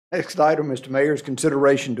Next item, Mr. Mayor, is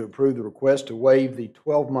consideration to approve the request to waive the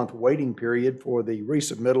 12-month waiting period for the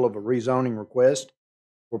resubmittal of a rezoning request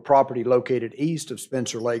for property located east of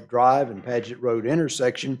Spencer Lake Drive and Padgett Road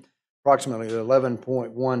intersection, approximately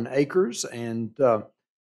 11.1 acres. And good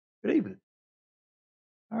evening.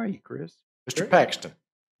 How are you, Chris? Mr. Paxton,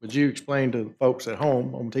 would you explain to the folks at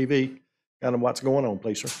home on TV kind of what's going on,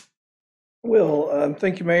 please, sir? Well,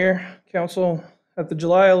 thank you, Mayor, Council. At the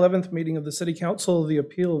July 11th meeting of the City Council, the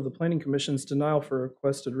appeal of the Planning Commission's denial for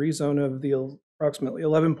requested rezone of the approximately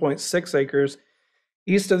 11.6 acres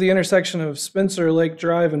east of the intersection of Spencer Lake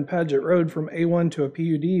Drive and Padgett Road from A1 to a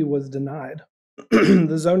PUD was denied.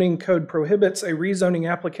 The zoning code prohibits a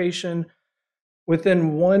rezoning application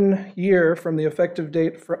within 1 year from the effective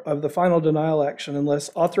date of the final denial action unless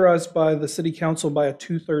authorized by the City Council by a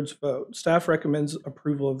 2/3 vote. Staff recommends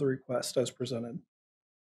approval of the request as presented.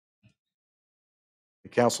 The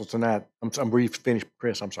council tonight, I'm brief, finish,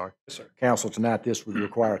 Chris, I'm sorry. Yes, sir. Council tonight, this would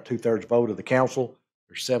require a 2/3 vote of the council.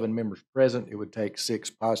 There's 7 members present. It would take 6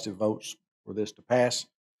 positive votes for this to pass.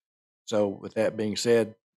 So with that being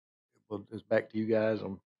said, it's back to you guys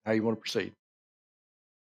on how you want to proceed.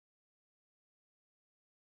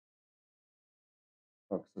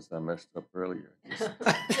 Since I messed up earlier.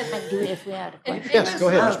 I'd do it if we had a question. Yes, go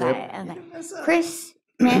ahead, Ms. Okay. Chris,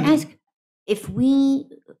 may I ask if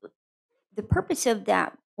the purpose of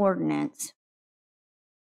that ordinance,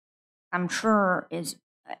 I'm sure is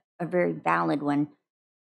a very valid one.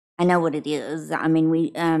 I know what it is. I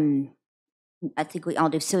mean, I think we all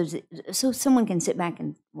do. So someone can sit back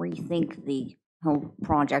and rethink the whole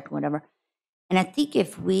project, whatever. And I think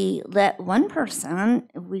if we let one person,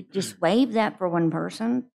 if we just waive that for one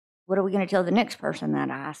person, what are we going to tell the next person that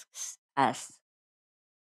asks us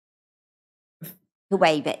to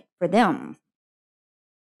waive it for them?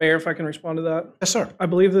 Mayor, if I can respond to that? Yes, sir. I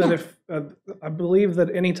believe that I believe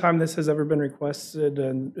that any time this has ever been requested,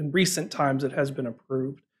 and in recent times it has been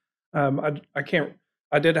approved.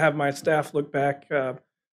 I did have my staff look back,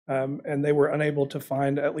 and they were unable to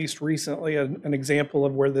find, at least recently, an example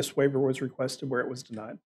of where this waiver was requested where it was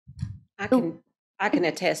denied. I can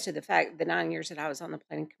attest to the fact the 9 years that I was on the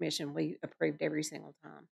Planning Commission, we approved every single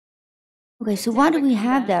time. Okay, so why do we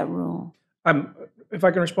have that rule? If I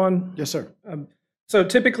can respond? Yes, sir. So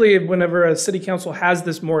typically, whenever a city council has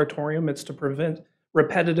this moratorium, it's to prevent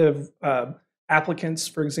repetitive applicants.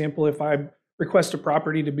 For example, if I request a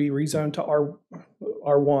property to be rezoned to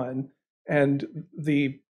R1 and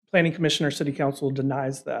the Planning Commission or City Council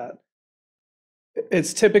denies that,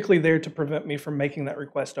 it's typically there to prevent me from making that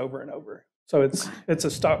request over and over. So it's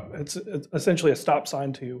essentially a stop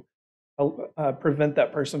sign to prevent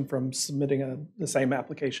that person from submitting the same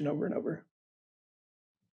application over and over.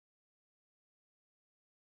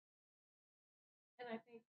 And I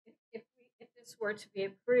think if this were to be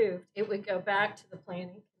approved, it would go back to the Planning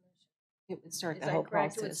Commission. It would start the whole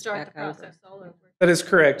process. It would start the process all over. That is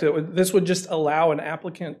correct. This would just allow an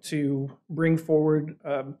applicant to bring forward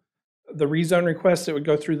the rezone request. It would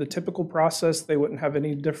go through the typical process. They wouldn't have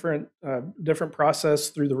any different process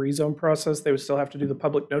through the rezone process. They would still have to do the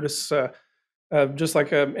public notice, just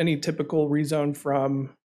like any typical rezone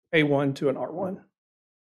from A1 to an R1.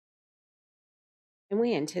 And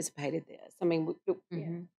we anticipated this. I mean,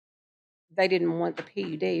 they didn't want the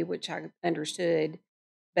PUD, which I understood,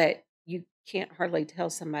 but you can't hardly tell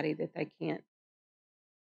somebody that they can't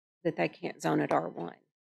zone at R1.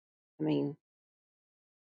 I mean,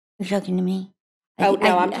 You're talking to me? oh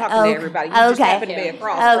no, I'm talking to everybody. You just happen to be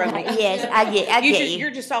across from me. Yes, I get you.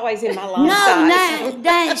 You're just always in my line of No, sight.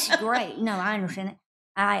 that's great. No, I understand it.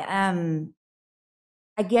 I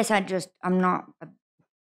guess I'm not.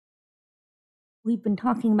 We've been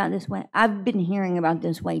talking about this way. I've been hearing about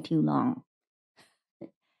this way too long.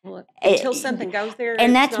 Well, until something goes there,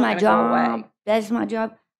 and it's that's not my gonna go away. job. That's my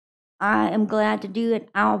job. I am glad to do it.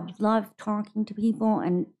 I love talking to people,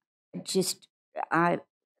 and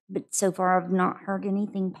but so far I've not heard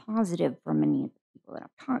anything positive from any of the people that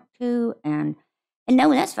I've talked to, and no,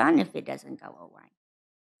 that's fine if it doesn't go away.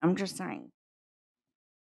 I'm just saying.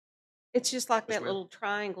 It's just like that little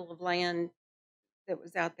triangle of land that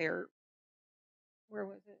was out there. Where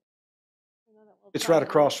was it? It's right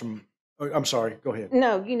across from, I'm sorry, go ahead.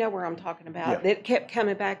 No, you know where I'm talking about. Yeah. It kept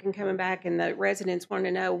coming back, and the residents wanted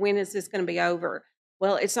to know, when is this going to be over?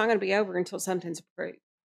 Well, it's not going to be over until something's approved.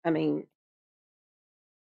 I mean,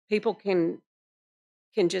 people can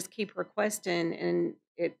just keep requesting, and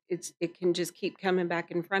it can just keep coming back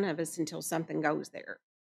in front of us until something goes there.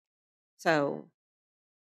 So,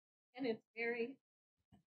 And it's very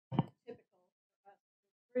typical for us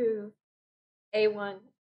to approve A1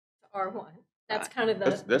 to R1. That's kind of the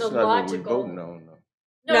That's not what we're logical. voting on, though.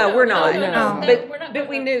 No, we're not. No. We're not But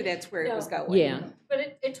we gonna- knew that's where it was No. going. Yeah.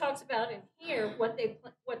 But it talks about in here what they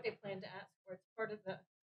plan to ask for. It's part of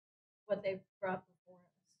what they've brought before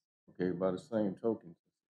us. Okay, by the same token,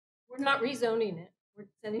 We're not rezoning it. We're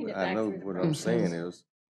sending it I back know through the what I'm process. saying is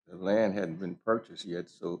the land hadn't been purchased yet,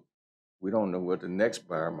 so we don't know what the next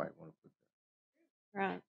buyer might want to put there.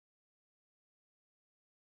 Right.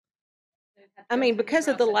 They'd have to I go mean, through the because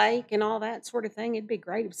of the process. lake and all that sort of thing, it'd be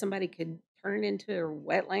great if somebody could turn it into a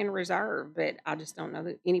wetland reserve, but I just don't know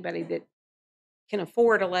that anybody that can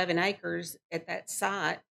afford 11 acres at that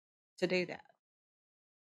site to do that.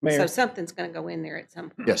 So Mayor, something's gonna go in there at some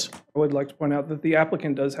point. Yes. I would like to point out that the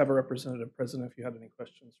applicant does have a representative present if you had any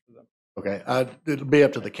questions for them. Okay, it'll be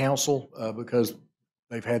up to the council, because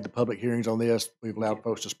they've had the public hearings on this. We've allowed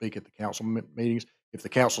folks to speak at the council meetings. If the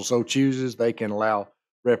council so chooses, they can allow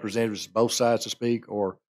representatives of both sides to speak,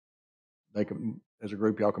 or they can, as a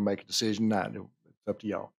group, y'all can make a decision tonight. It's up to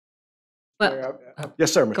y'all. Well,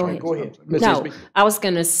 Yes, sir, Mr. Go Hawkins. Go ahead. Ms. no, Isby. I was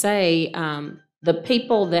going to say, the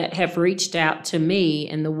people that have reached out to me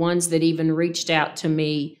and the ones that even reached out to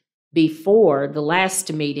me before the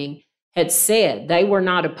last meeting had said they were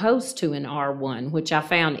not opposed to an R1, which I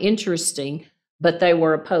found interesting, but they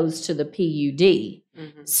were opposed to the PUD.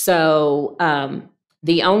 Mhm. So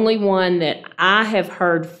the only one that I have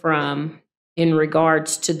heard from in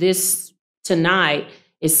regards to this tonight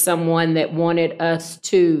is someone that wanted us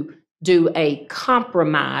to do a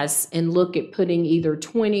compromise and look at putting either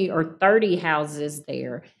 20 or 30 houses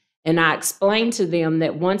there. And I explained to them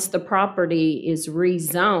that once the property is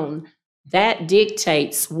rezoned, that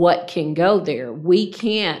dictates what can go there. We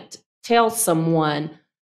can't tell someone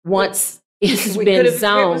once it's We been could've if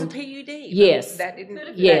it was a zoned. PUD. but Yes. That didn't,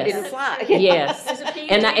 Could've Yes. that didn't fly. Yes. There's a PUD.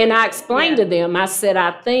 And I explained Yeah. to them, I said,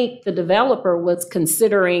 I think the developer was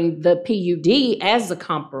considering the PUD as a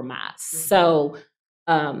compromise. So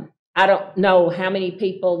I don't know how many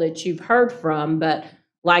people that you've heard from, but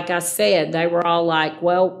like I said, they were all like,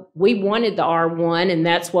 well, we wanted the R1 and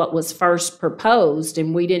that's what was first proposed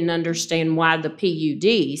and we didn't understand why the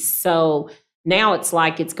PUD. So now it's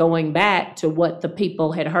like it's going back to what the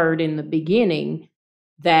people had heard in the beginning,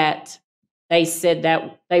 that they said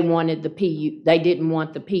that they wanted the PUD, they didn't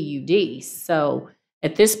want the PUD. So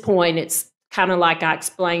at this point, it's kind of like I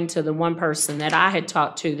explained to the one person that I had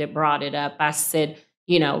talked to that brought it up. I said,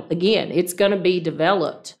 you know, again, it's going to be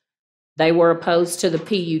developed. They were opposed to the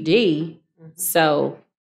PUD. So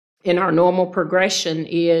in our normal progression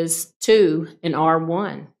is to an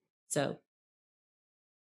R1. So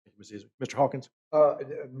Ms. Isby. Mr. Hawkins?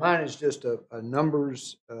 Mine is just a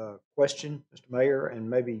numbers question, Mr. Mayor, and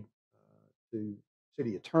maybe to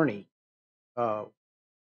city attorney.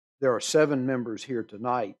 There are 7 members here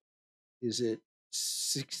tonight. Is it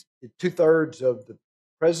 2/3 of the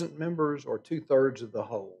present members or 2/3 of the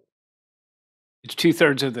whole? It's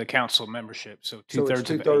 2/3 of the council membership, so So it's 2/3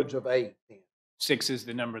 of 2/3 8. of 8 then. 6 is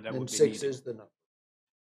the number that Then would be 6 needed. is the number.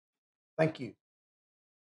 Thank you.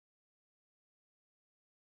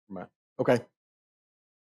 Right. Okay.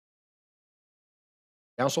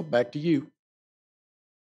 Council, back to you.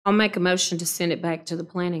 I'll make a motion to send it back to the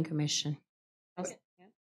planning commission. Okay.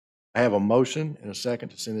 I have a motion and a second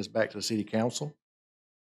to send this back to the city council.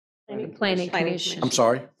 Planning Planning commission. I'm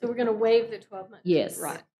sorry, So we're gonna waive the 12 months. Yes.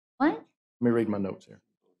 Right. What? let me read my notes here.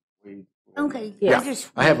 Okay. Yeah.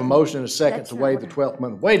 I have a motion and a second That's to not waive what the I-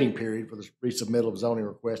 12-month waiting period for the resubmittal of zoning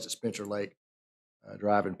request at Spencer Lake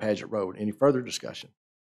Drive and Padgett Road. Any further discussion?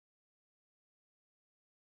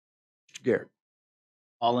 Mr. Garrett?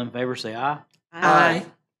 All in favor, say aye. Aye.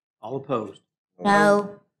 All opposed.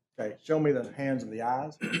 No. Okay, show me the hands of the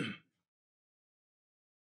ayes.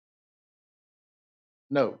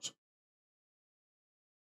 Noes.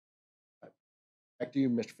 Back to you,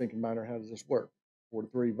 Mr. Finkenbeiner. How does this work?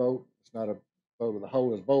 4-3 vote. It's not a vote of the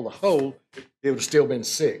whole. It's a vote of the whole. It would have still been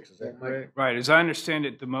 6. Is that correct? Right, as I understand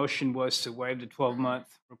it, the motion was to waive the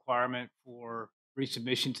 12-month requirement for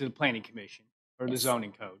resubmission to the planning commission or the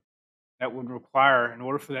zoning code. That would require, in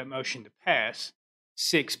order for that motion to pass,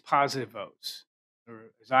 6 positive votes.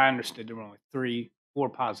 Or, as I understood, there were only 4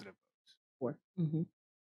 positive votes. Mhm.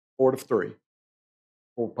 4 to 3.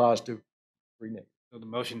 4 positive, 3 negative. So the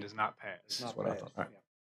motion does not pass. That's what I thought. All right.